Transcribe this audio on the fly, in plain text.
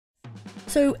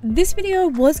So this video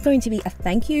was going to be a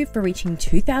thank you for reaching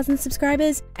 2,000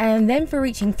 subscribers, and then for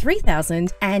reaching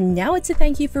 3,000, and now it's a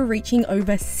thank you for reaching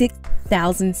over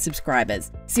 6,000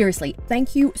 subscribers. Seriously,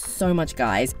 thank you so much,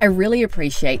 guys. I really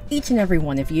appreciate each and every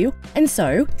one of you. And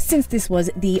so, since this was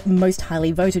the most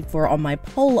highly voted for on my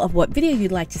poll of what video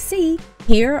you'd like to see,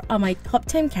 here are my top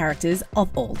 10 characters of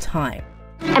all time.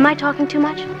 Am I talking too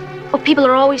much? Oh, people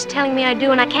are always telling me I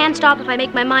do, and I can't stop if I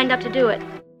make my mind up to do it.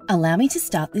 Allow me to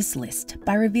start this list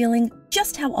by revealing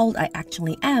just how old I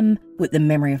actually am, with the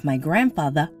memory of my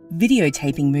grandfather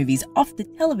videotaping movies off the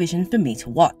television for me to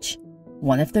watch.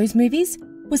 One of those movies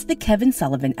was the Kevin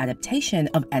Sullivan adaptation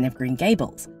of Anne of Green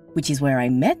Gables, which is where I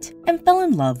met and fell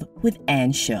in love with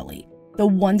Anne Shirley, the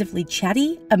wonderfully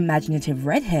chatty, imaginative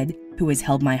redhead who has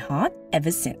held my heart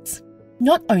ever since.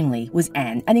 Not only was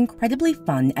Anne an incredibly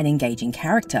fun and engaging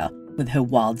character, with her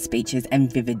wild speeches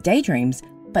and vivid daydreams,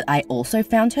 but I also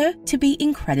found her to be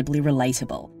incredibly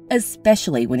relatable,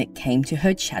 especially when it came to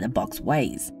her chatterbox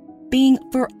ways. Being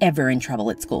forever in trouble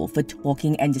at school for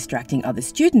talking and distracting other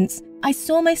students, I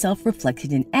saw myself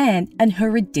reflected in Anne and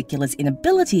her ridiculous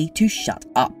inability to shut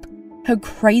up. Her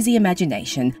crazy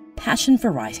imagination, passion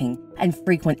for writing, and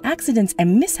frequent accidents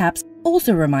and mishaps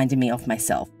also reminded me of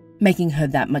myself, making her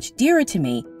that much dearer to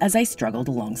me as I struggled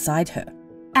alongside her.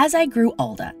 As I grew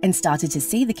older and started to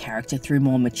see the character through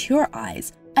more mature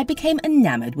eyes, I became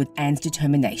enamored with Anne's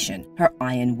determination, her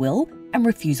iron will, and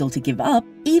refusal to give up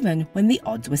even when the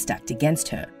odds were stacked against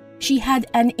her. She had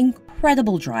an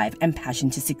incredible drive and passion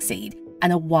to succeed,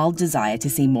 and a wild desire to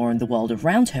see more in the world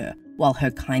around her, while her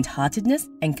kind-heartedness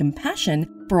and compassion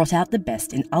brought out the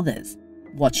best in others.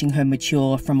 Watching her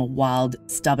mature from a wild,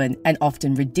 stubborn, and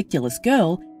often ridiculous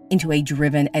girl into a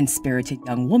driven and spirited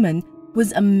young woman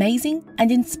was amazing and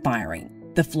inspiring.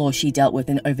 The flaws she dealt with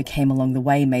and overcame along the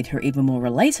way made her even more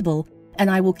relatable,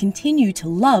 and I will continue to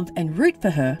love and root for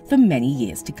her for many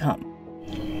years to come.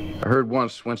 I heard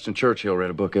once Winston Churchill read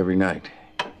a book every night,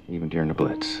 even during the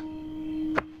Blitz.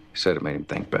 He said it made him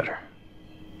think better.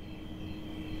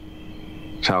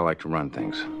 It's how I like to run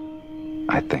things,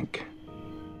 I think.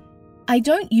 I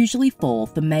don't usually fall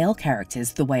for male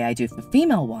characters the way I do for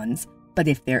female ones, but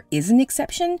if there is an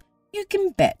exception, you can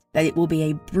bet that it will be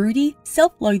a broody,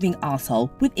 self-loathing asshole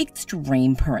with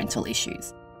extreme parental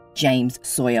issues. James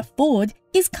Sawyer Ford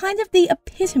is kind of the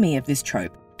epitome of this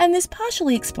trope, and this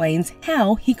partially explains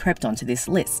how he crept onto this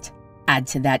list. Add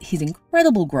to that his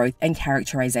incredible growth and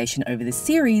characterization over the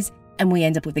series, and we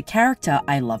end up with a character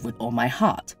I love with all my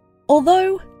heart.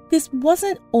 Although, this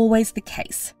wasn't always the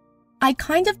case. I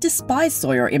kind of despised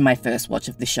Sawyer in my first watch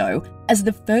of the show, as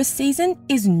the first season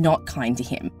is not kind to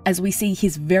him, as we see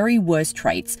his very worst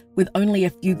traits with only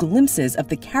a few glimpses of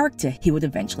the character he would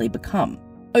eventually become.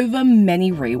 Over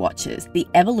many rewatches, the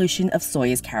evolution of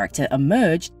Sawyer's character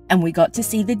emerged, and we got to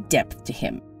see the depth to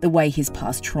him, the way his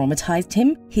past traumatized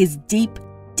him, his deep,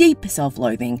 deep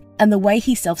self-loathing, and the way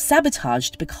he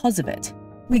self-sabotaged because of it.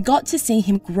 We got to see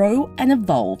him grow and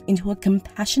evolve into a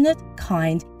compassionate,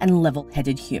 kind, and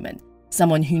level-headed human.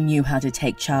 Someone who knew how to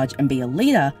take charge and be a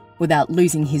leader without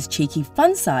losing his cheeky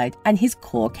fun side and his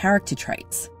core character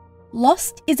traits.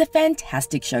 Lost is a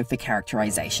fantastic show for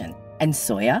characterization, and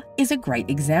Sawyer is a great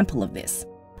example of this.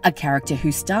 A character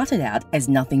who started out as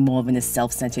nothing more than a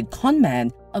self-centered con man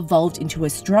evolved into a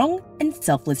strong and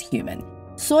selfless human.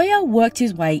 Sawyer worked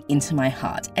his way into my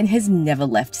heart and has never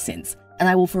left since, and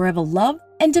I will forever love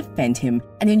and defend him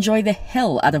and enjoy the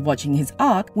hell out of watching his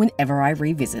arc whenever I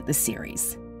revisit the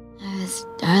series. I was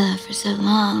Darla for so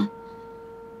long.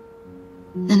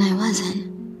 Then I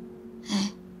wasn't.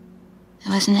 I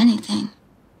wasn't anything.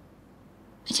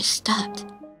 I just stopped.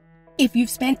 If you've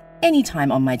spent any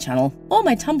time on my channel or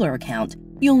my Tumblr account,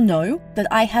 you'll know that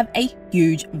I have a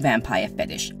huge vampire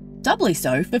fetish, doubly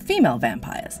so for female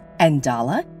vampires, and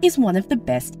Darla is one of the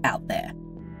best out there.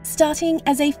 Starting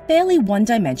as a fairly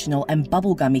one-dimensional and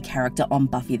bubblegummy character on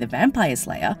Buffy the Vampire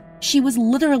Slayer, she was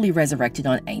literally resurrected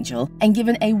on Angel and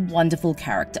given a wonderful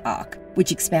character arc,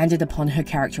 which expanded upon her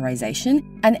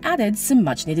characterization and added some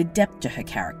much-needed depth to her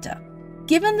character.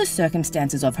 Given the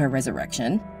circumstances of her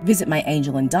resurrection, visit my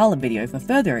Angel and Darla video for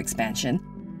further expansion,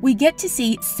 we get to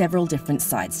see several different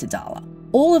sides to Darla,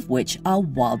 all of which are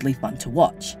wildly fun to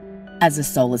watch. As a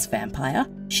soulless vampire,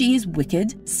 she is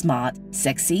wicked, smart,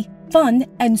 sexy, fun,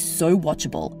 and so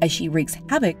watchable as she wreaks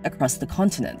havoc across the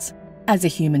continents. As a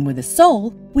human with a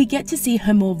soul, we get to see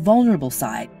her more vulnerable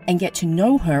side and get to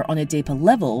know her on a deeper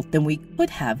level than we could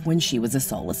have when she was a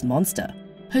soulless monster.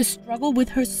 Her struggle with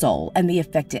her soul and the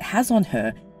effect it has on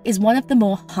her is one of the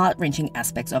more heart-wrenching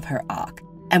aspects of her arc,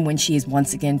 and when she is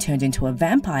once again turned into a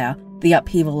vampire, The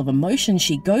upheaval of emotions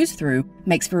she goes through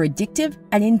makes for addictive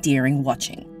and endearing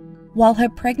watching. While her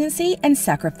pregnancy and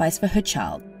sacrifice for her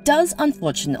child does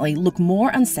unfortunately look more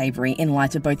unsavory in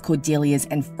light of both Cordelia's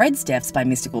and Fred's deaths by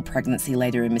mystical pregnancy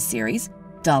later in the series,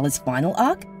 Darla's final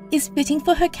arc is fitting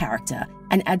for her character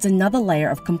and adds another layer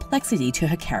of complexity to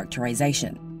her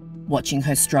characterization. Watching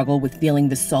her struggle with feeling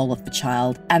the soul of the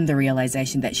child and the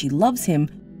realization that she loves him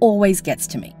always gets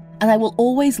to me, and I will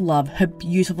always love her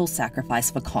beautiful sacrifice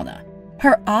for Connor.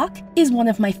 Her arc is one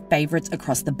of my favorites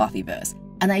across the Buffyverse,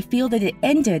 and I feel that it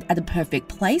ended at a perfect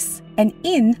place and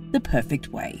in the perfect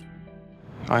way.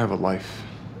 I have a life,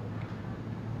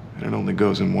 and it only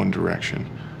goes in one direction,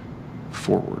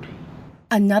 forward.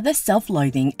 Another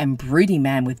self-loathing and broody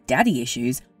man with daddy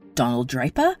issues, Donald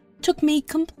Draper, took me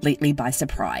completely by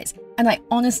surprise, and I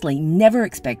honestly never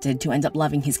expected to end up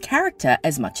loving his character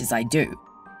as much as I do.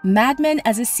 Mad Men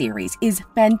as a series is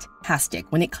fantastic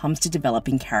when it comes to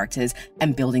developing characters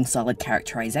and building solid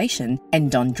characterization,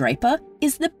 and Don Draper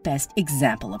is the best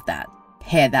example of that.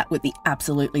 Pair that with the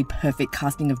absolutely perfect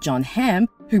casting of Jon Hamm,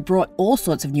 who brought all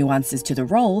sorts of nuances to the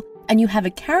role, and you have a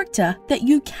character that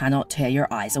you cannot tear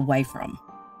your eyes away from.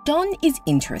 Don is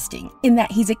interesting in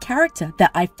that he's a character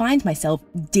that I find myself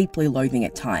deeply loathing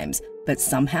at times, but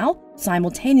somehow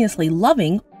simultaneously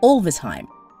loving all the time.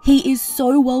 He is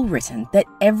so well written that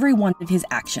every one of his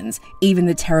actions, even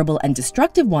the terrible and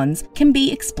destructive ones, can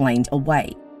be explained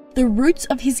away. The roots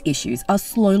of his issues are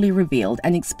slowly revealed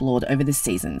and explored over the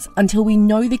seasons until we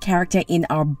know the character in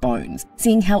our bones,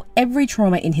 seeing how every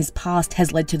trauma in his past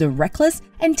has led to the reckless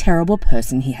and terrible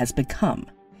person he has become.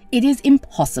 It is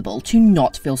impossible to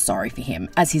not feel sorry for him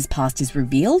as his past is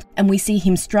revealed and we see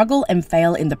him struggle and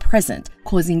fail in the present,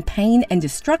 causing pain and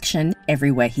destruction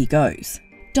everywhere he goes.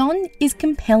 Don is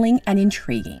compelling and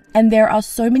intriguing, and there are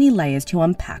so many layers to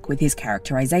unpack with his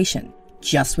characterization.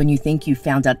 Just when you think you've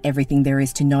found out everything there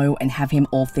is to know and have him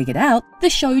all figured out, the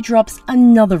show drops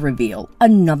another reveal,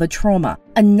 another trauma,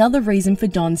 another reason for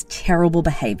Don's terrible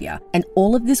behavior, and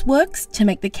all of this works to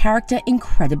make the character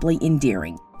incredibly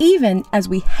endearing, even as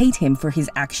we hate him for his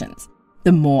actions.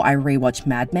 The more I rewatch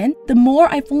Mad Men, the more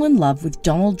I fall in love with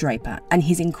Donald Draper and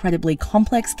his incredibly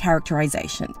complex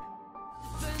characterization.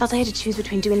 Felt I had to choose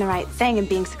between doing the right thing and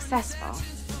being successful.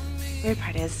 Weird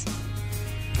part is,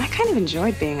 I kind of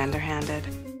enjoyed being underhanded.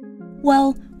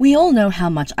 Well, we all know how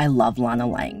much I love Lana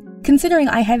Lang, considering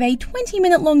I have a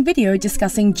 20-minute long video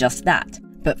discussing just that.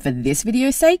 But for this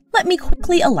video's sake, let me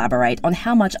quickly elaborate on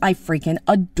how much I freaking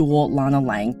adore Lana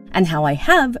Lang and how I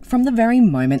have from the very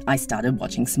moment I started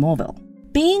watching Smallville.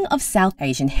 Being of South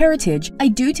Asian heritage, I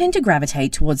do tend to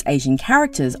gravitate towards Asian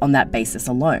characters on that basis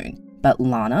alone. But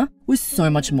Lana was so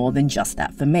much more than just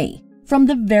that for me. From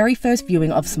the very first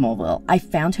viewing of Smallville, I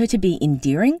found her to be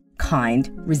endearing, kind,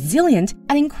 resilient,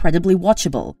 and incredibly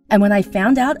watchable. And when I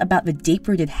found out about the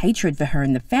deep-rooted hatred for her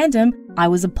in the fandom, I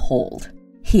was appalled.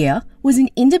 Here was an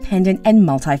independent and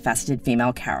multifaceted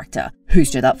female character who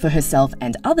stood up for herself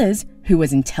and others, who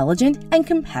was intelligent and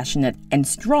compassionate and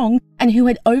strong, and who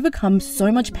had overcome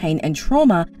so much pain and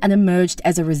trauma and emerged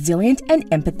as a resilient and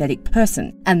empathetic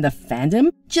person. And the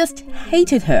fandom just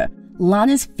hated her.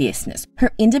 Lana's fierceness,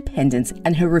 her independence,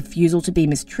 and her refusal to be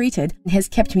mistreated has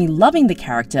kept me loving the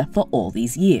character for all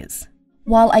these years.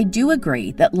 While I do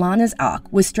agree that Lana's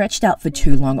arc was stretched out for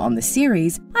too long on the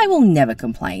series, I will never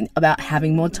complain about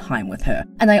having more time with her,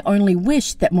 and I only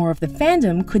wish that more of the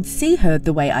fandom could see her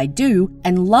the way I do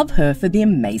and love her for the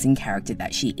amazing character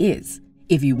that she is.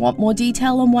 If you want more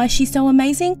detail on why she's so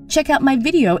amazing, check out my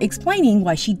video explaining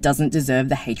why she doesn't deserve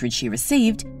the hatred she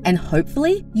received, and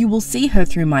hopefully you will see her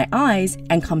through my eyes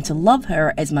and come to love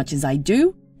her as much as I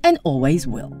do and always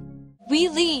will. We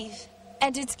leave,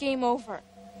 and it's game over.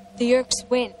 The Yeerks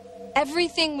win.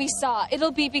 Everything we saw,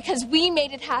 it'll be because we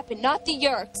made it happen, not the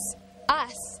Yeerks.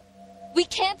 Us. We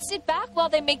can't sit back while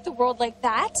they make the world like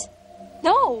that.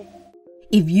 No.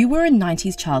 If you were a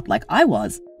 90s child like I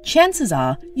was, chances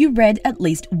are you read at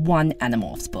least one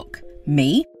Animorphs book.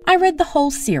 Me, I read the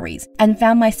whole series and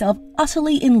found myself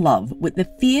utterly in love with the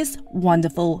fierce,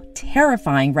 wonderful,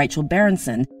 terrifying Rachel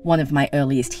Berenson, one of my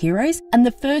earliest heroes, and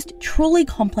the first truly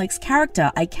complex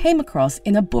character I came across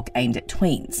in a book aimed at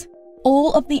tweens.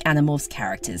 All of the Animorphs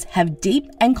characters have deep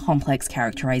and complex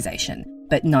characterization,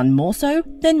 but none more so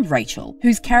than Rachel,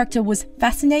 whose character was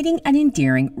fascinating and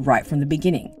endearing right from the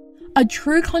beginning. A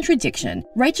true contradiction,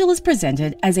 Rachel is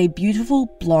presented as a beautiful,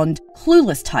 blonde,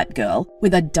 clueless type girl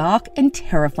with a dark and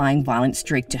terrifying violent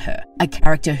streak to her. A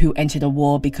character who entered a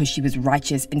war because she was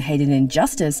righteous and hated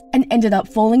injustice and ended up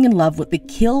falling in love with the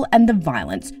kill and the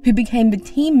violence, who became the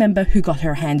team member who got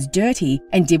her hands dirty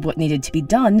and did what needed to be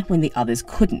done when the others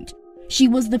couldn't. She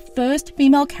was the first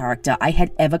female character I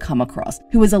had ever come across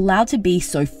who was allowed to be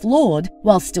so flawed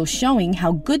while still showing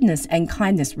how goodness and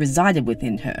kindness resided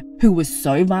within her, who was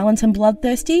so violent and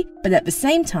bloodthirsty, but at the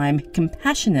same time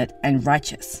compassionate and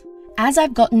righteous. As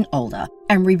I've gotten older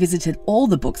and revisited all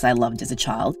the books I loved as a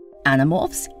child,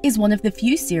 Animorphs is one of the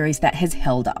few series that has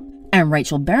held up, and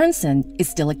Rachel Berenson is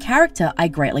still a character I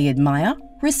greatly admire,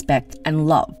 respect, and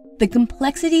love. The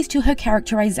complexities to her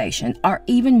characterization are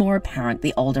even more apparent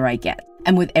the older I get,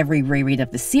 and with every reread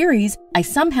of the series, I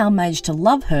somehow manage to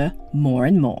love her more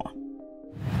and more.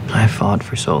 I fought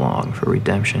for so long for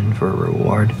redemption, for a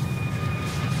reward.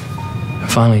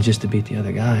 Finally, just to beat the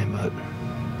other guy, but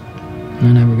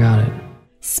I never got it.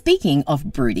 Speaking of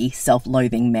broody,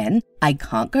 self-loathing men, I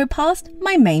can't go past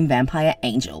my main vampire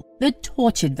Angel, the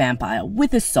tortured vampire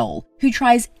with a soul, who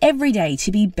tries every day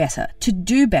to be better, to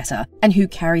do better, and who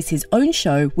carries his own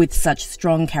show with such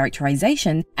strong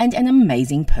characterization and an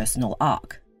amazing personal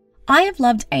arc. I have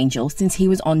loved Angel since he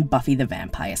was on Buffy the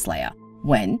Vampire Slayer,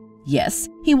 when, yes,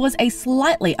 he was a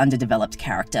slightly underdeveloped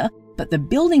character, but the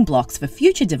building blocks for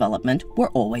future development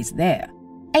were always there.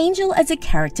 Angel as a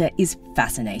character is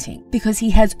fascinating because he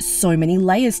has so many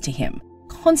layers to him.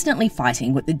 Constantly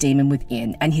fighting with the demon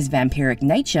within and his vampiric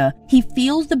nature, he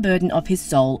feels the burden of his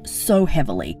soul so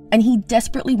heavily, and he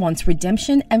desperately wants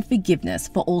redemption and forgiveness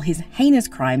for all his heinous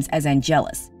crimes as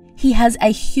Angelus. He has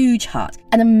a huge heart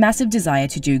and a massive desire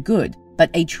to do good,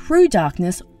 but a true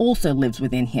darkness also lives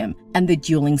within him, and the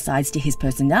dueling sides to his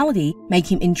personality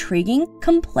make him intriguing,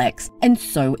 complex, and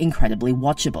so incredibly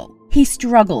watchable. He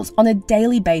struggles on a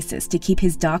daily basis to keep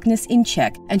his darkness in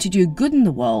check and to do good in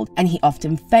the world, and he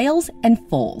often fails and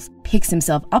falls, picks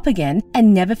himself up again,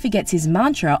 and never forgets his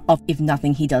mantra of if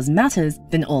nothing he does matters,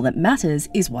 then all that matters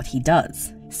is what he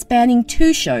does. Spanning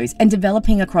 2 shows and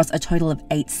developing across a total of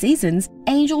 8 seasons,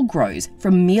 Angel grows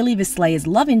from merely the Slayer's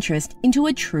love interest into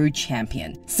a true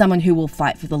champion, someone who will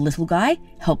fight for the little guy,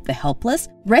 help the helpless,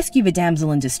 rescue the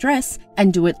damsel in distress,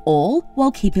 and do it all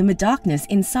while keeping the darkness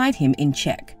inside him in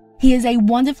check. He is a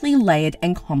wonderfully layered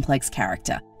and complex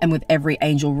character, and with every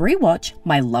Angel rewatch,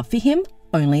 my love for him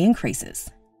only increases.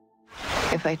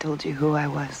 If I told you who I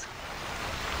was,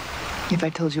 if I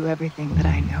told you everything that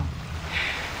I know,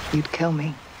 you'd kill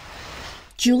me.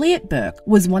 Juliet Burke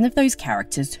was one of those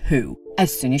characters who,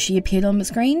 as soon as she appeared on the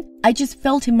screen, I just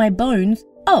felt in my bones,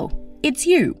 oh, it's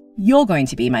you. You're going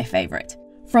to be my favorite.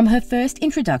 From her first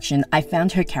introduction, I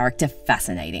found her character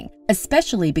fascinating,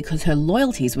 especially because her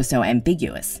loyalties were so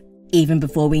ambiguous. Even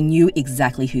before we knew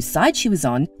exactly whose side she was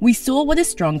on, we saw what a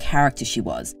strong character she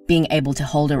was, being able to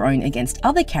hold her own against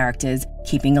other characters,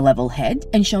 keeping a level head,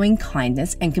 and showing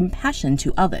kindness and compassion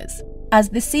to others. As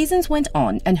the seasons went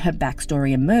on and her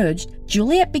backstory emerged,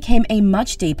 Juliet became a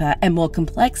much deeper and more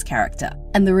complex character,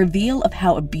 and the reveal of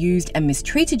how abused and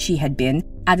mistreated she had been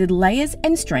added layers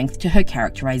and strength to her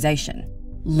characterization.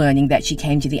 Learning that she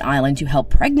came to the island to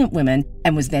help pregnant women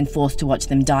and was then forced to watch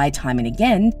them die time and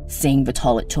again, seeing the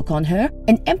toll it took on her,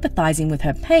 and empathizing with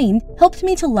her pain helped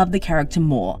me to love the character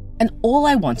more, and all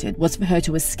I wanted was for her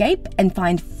to escape and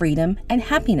find freedom and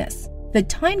happiness. The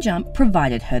time jump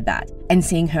provided her that, and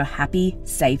seeing her happy,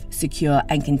 safe, secure,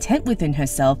 and content within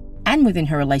herself and within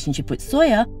her relationship with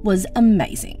Sawyer was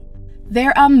amazing.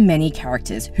 There are many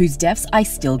characters whose deaths I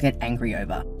still get angry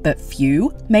over, but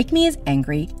few make me as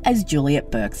angry as Juliet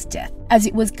Burke's death, as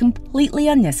it was completely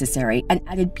unnecessary and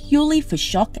added purely for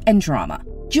shock and drama.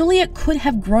 Juliet could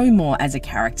have grown more as a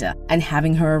character, and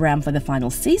having her around for the final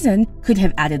season could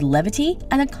have added levity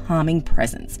and a calming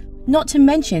presence, not to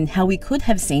mention how we could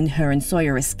have seen her and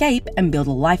Sawyer escape and build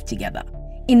a life together.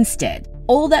 Instead,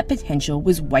 all that potential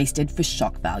was wasted for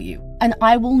shock value, and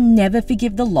I will never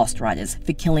forgive the Lost writers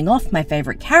for killing off my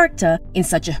favorite character in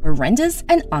such a horrendous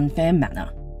and unfair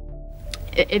manner.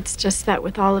 It's just that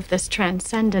with all of this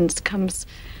transcendence comes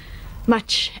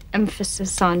much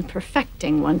emphasis on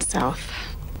perfecting oneself.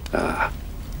 Ah,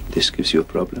 this gives you a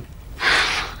problem.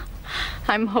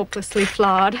 I'm hopelessly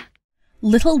flawed.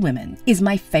 Little Women is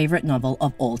my favorite novel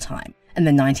of all time, and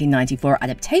the 1994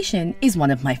 adaptation is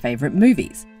one of my favorite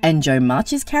movies, and Joe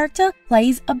March's character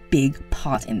plays a big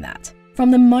part in that. From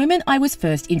the moment I was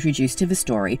first introduced to the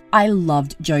story, I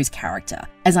loved Joe's character,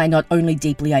 as I not only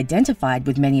deeply identified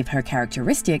with many of her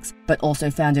characteristics, but also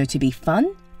found her to be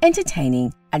fun,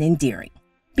 entertaining, and endearing.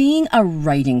 Being a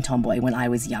raging tomboy when I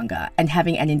was younger, and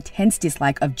having an intense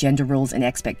dislike of gender rules and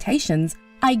expectations,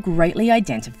 I greatly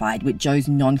identified with Joe's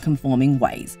non-conforming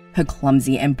ways, her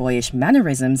clumsy and boyish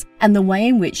mannerisms, and the way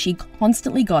in which she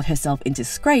constantly got herself into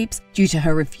scrapes due to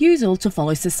her refusal to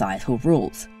follow societal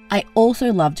rules. I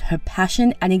also loved her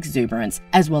passion and exuberance,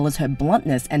 as well as her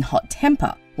bluntness and hot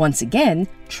temper, Once again,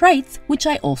 traits which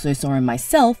I also saw in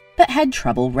myself but had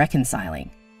trouble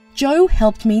reconciling. Jo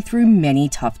helped me through many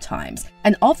tough times,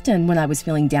 and often when I was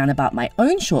feeling down about my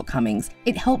own shortcomings,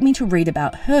 it helped me to read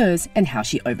about hers and how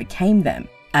she overcame them.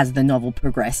 As the novel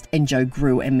progressed and Jo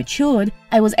grew and matured,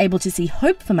 I was able to see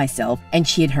hope for myself and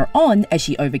cheered her on as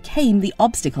she overcame the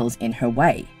obstacles in her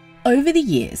way. Over the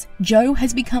years, Jo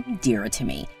has become dearer to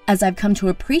me as I've come to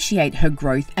appreciate her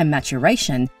growth and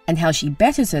maturation and how she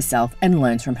betters herself and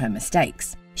learns from her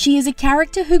mistakes. She is a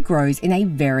character who grows in a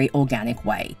very organic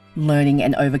way, learning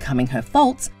and overcoming her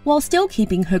faults while still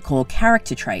keeping her core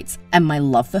character traits, and my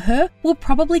love for her will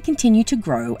probably continue to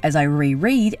grow as I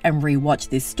reread and rewatch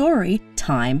this story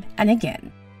time and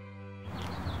again.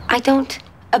 I don't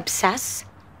obsess.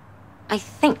 I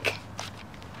think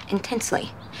intensely.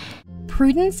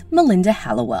 Prudence Melinda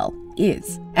Hallowell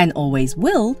is, and always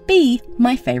will be,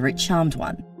 my favourite Charmed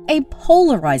one. A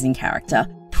polarising character,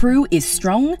 Prue is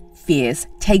strong, fierce,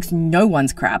 takes no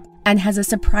one's crap, and has a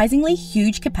surprisingly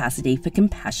huge capacity for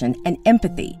compassion and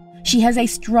empathy. She has a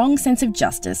strong sense of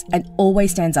justice and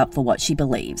always stands up for what she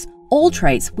believes, all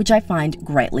traits which I find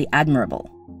greatly admirable.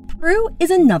 Prue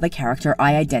is another character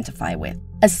I identify with,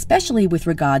 especially with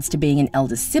regards to being an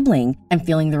elder sibling and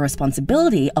feeling the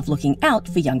responsibility of looking out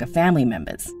for younger family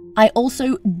members. I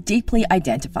also deeply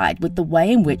identified with the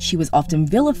way in which she was often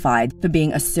vilified for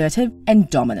being assertive and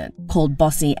dominant, called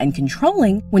bossy and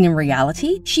controlling, when in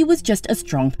reality, she was just a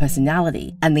strong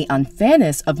personality, and the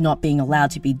unfairness of not being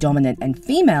allowed to be dominant and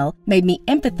female made me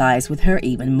empathize with her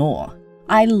even more.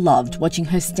 I loved watching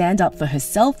her stand up for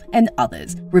herself and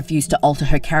others, refuse to alter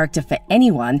her character for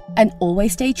anyone, and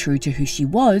always stay true to who she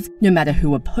was, no matter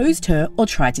who opposed her or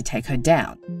tried to take her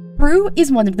down. Prue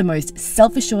is one of the most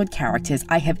self-assured characters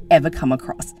I have ever come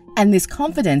across, and this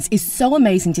confidence is so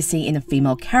amazing to see in a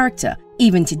female character,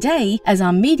 even today as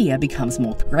our media becomes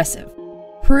more progressive.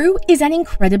 Prue is an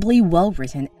incredibly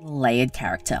well-written and layered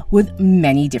character with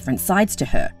many different sides to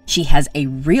her. She has a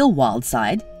real wild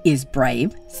side, is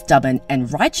brave, stubborn,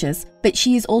 and righteous, but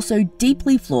she is also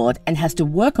deeply flawed and has to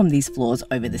work on these flaws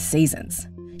over the seasons.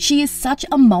 She is such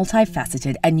a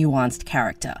multifaceted and nuanced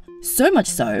character, so much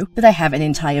so that I have an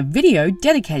entire video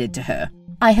dedicated to her.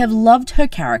 I have loved her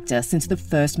character since the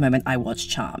first moment I watched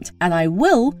Charmed, and I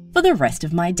will for the rest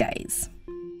of my days.